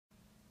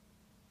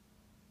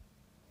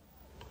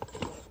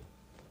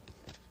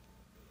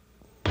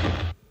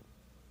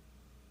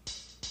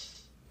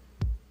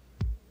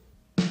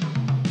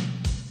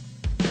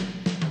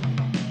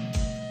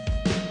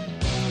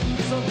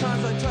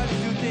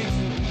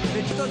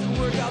doesn't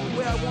work out the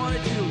way I want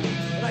it to.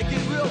 And I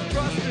get real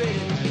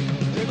frustrated.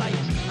 And like,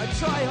 I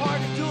try hard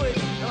to do it,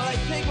 and I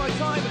take my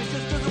time, but it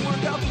just doesn't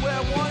work out the way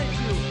I want it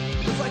to.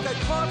 It's like I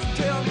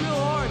concentrate on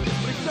real hard,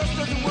 but it just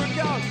doesn't work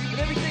out.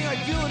 And everything I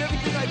do and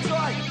everything I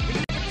try, it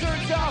never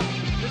turns out.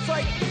 It's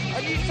like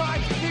I need time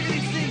to figure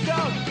these things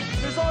out.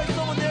 There's always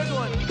someone there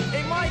going,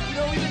 hey Mike,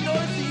 you know, we've been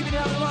noticing you've been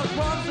having a lot of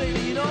problems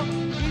lately, you know?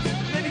 You should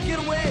maybe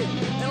get away,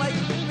 and like,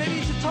 maybe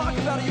you should talk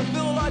about it, you'll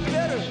feel a lot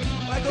better.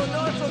 And I go,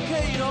 no, it's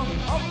okay, you know,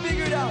 I'll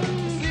figure it out.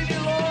 Just leave me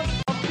alone,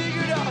 I'll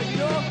figure it out, you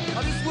know?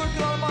 I'm just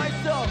working on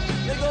myself.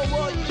 They go,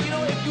 well, you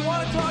know, if you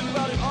want to talk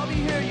about it, I'll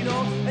be here, you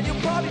know? And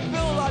you'll probably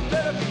feel a lot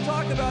better if you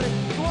talk about it.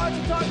 So why don't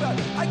you talk about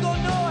it? I go,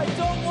 no, I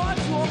don't want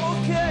to, I'm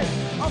okay.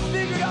 I'll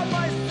figure it out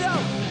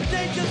myself. If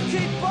they just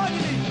keep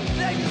bugging me,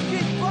 they just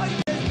keep bugging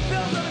me.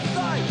 Bills on the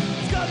side.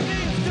 It's got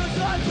me, it's too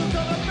hard to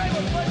come. I'm afraid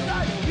what's my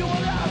side. You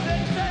will have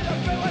anything, I'm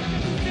afraid what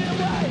you can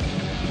away.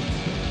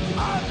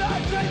 I'm not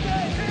crazy.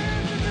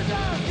 Here's the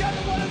design. You're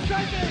the one who's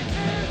crazy.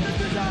 Here's the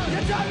design.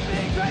 You're trying to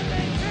be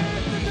crazy.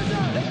 Here's the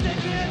design. They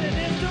take me in and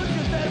introduce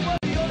you. Said it was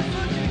the only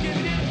solution to get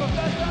me in.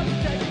 Professor, I'm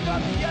taking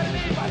from the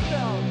enemy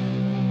myself.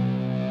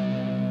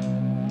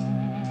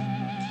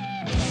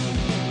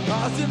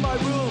 I was in my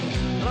room,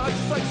 and I was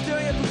just like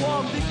staring at the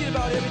wall, thinking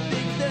about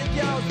everything. Then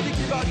again, I was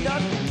thinking about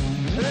nothing.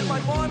 And then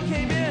my mom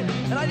came in,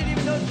 and I didn't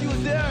even know she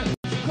was there.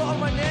 She called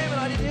my name, and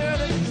I didn't hear her.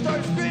 Then she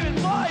started screaming,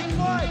 Mike,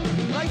 Mike!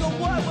 And I go,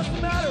 what? What's the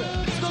matter?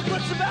 She goes,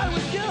 what's the matter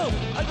with you?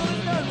 I go,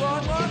 there's nothing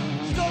wrong, Mom.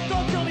 She goes,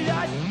 don't tell me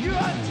that. You're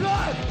on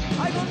drugs.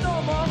 I go,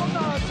 no, Mom, I'm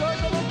not on drugs.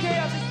 I'm okay.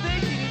 I'm just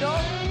thinking, you know?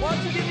 Why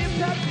don't you give me a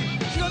Pepsi?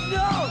 She goes,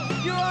 no,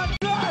 you're on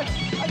drugs.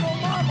 I go,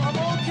 Mom, I'm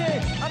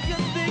okay. I'm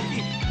just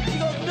thinking. She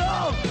goes,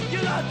 no,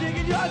 you're not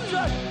thinking. You're on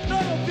drugs.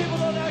 Normal people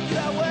don't act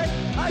that way.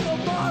 I go,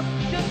 Mom,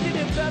 just give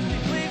me a Pepsi,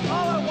 please.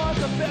 All I want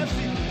is a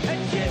Pepsi. And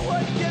she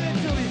wouldn't give it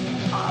to me.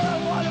 All I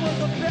wanted was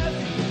a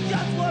Pepsi.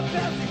 Just one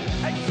Pepsi.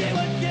 And she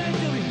wouldn't give it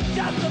to me.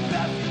 Just a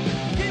Pepsi.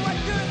 Give my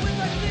shirt with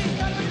my sleeves.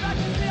 Gotta bring back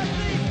to CFC.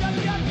 Just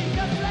be up me.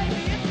 Just lay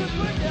me. It's the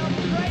good now.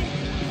 Great.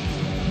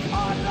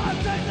 I'm not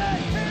crazy.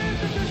 Here's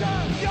the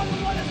design. You're the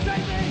one that's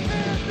crazy.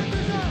 Here's the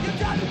design. You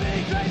got to be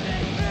crazy.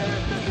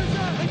 Here's the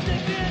design. They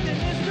take me in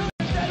and it's true.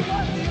 That it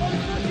was the only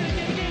solution to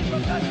getting in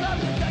from that love.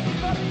 Protecting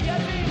from the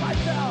enemy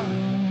myself.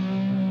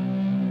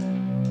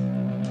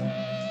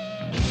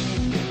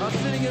 I was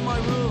sitting in my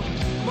room.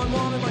 My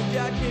mom and my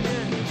dad came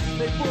in.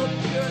 They pulled up the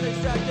chair and they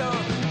sat down.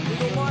 They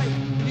go, Mike,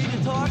 we need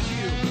to talk to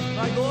you. And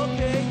I go,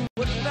 okay,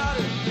 what's the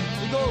matter?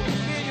 They go,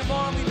 me and your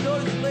mom, we've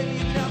noticed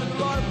lately you've been having a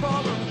lot of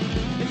problems.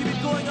 And you've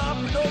been going off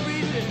for no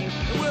reason.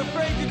 And we're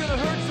afraid you're going to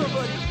hurt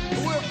somebody. And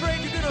we're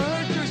afraid you're going to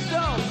hurt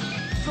yourself.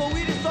 So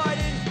we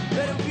decided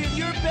that it would be in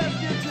your best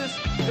interest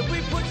if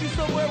we put you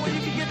somewhere where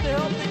you can get the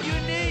help that you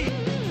need.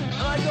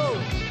 And I go,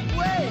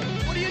 wait,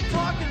 what are you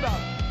talking about?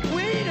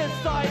 We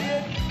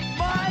decided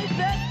my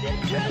best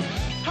interest?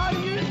 How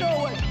do you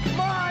know what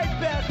my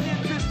best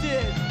interest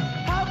is?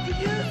 How can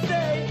you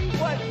say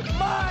what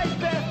my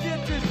best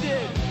interest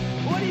is?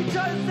 What are you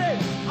trying to say?